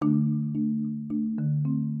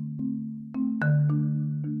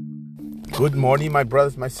Good morning, my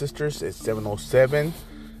brothers, my sisters. It's 7:07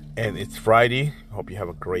 and it's Friday. I hope you have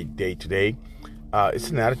a great day today. It's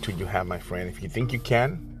an attitude you have, my friend. If you think you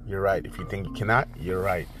can, you're right. If you think you cannot, you're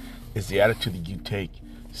right. It's the attitude that you take.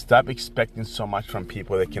 Stop expecting so much from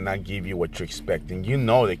people that cannot give you what you're expecting. You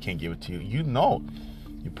know they can't give it to you. You know.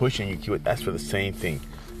 You push and you keep it. That's for the same thing.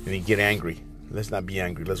 And you get angry. Let's not be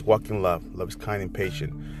angry. Let's walk in love. Love is kind and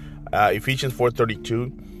patient. Ephesians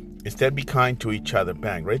 4:32. Instead, be kind to each other.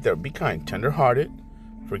 Bang, right there. Be kind, tender-hearted,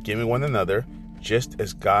 forgiving one another, just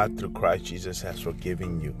as God through Christ Jesus has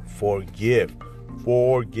forgiven you. Forgiving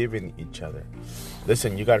each other.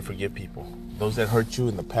 Listen, you got to forgive people. Those that hurt you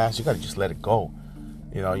in the past, you got to just let it go.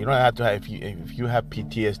 You know, you don't have to have, if you have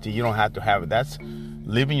PTSD, you don't have to have it. That's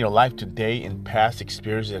living your life today in past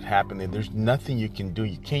experiences that happened, and there's nothing you can do.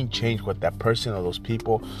 You can't change what that person or those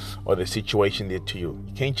people or the situation did to you.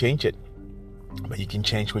 You can't change it. But you can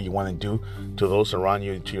change what you want to do to those around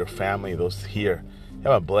you, to your family, those here.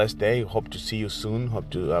 Have a blessed day. Hope to see you soon. Hope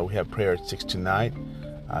to we have prayer at 6 to 9.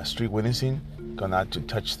 Street witnessing, going out to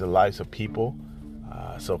touch the lives of people.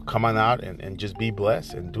 So come on out and just be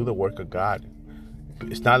blessed and do the work of God.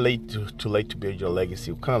 It's not too late to build your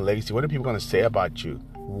legacy. What kind of legacy? What are people going to say about you?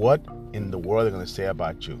 What in the world are they going to say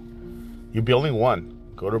about you? You're building one.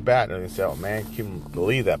 Go to bat and say, oh man, can you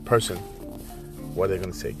believe that person? What are they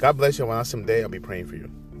going to say? God bless you. Have an awesome day. I'll be praying for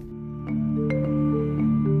you.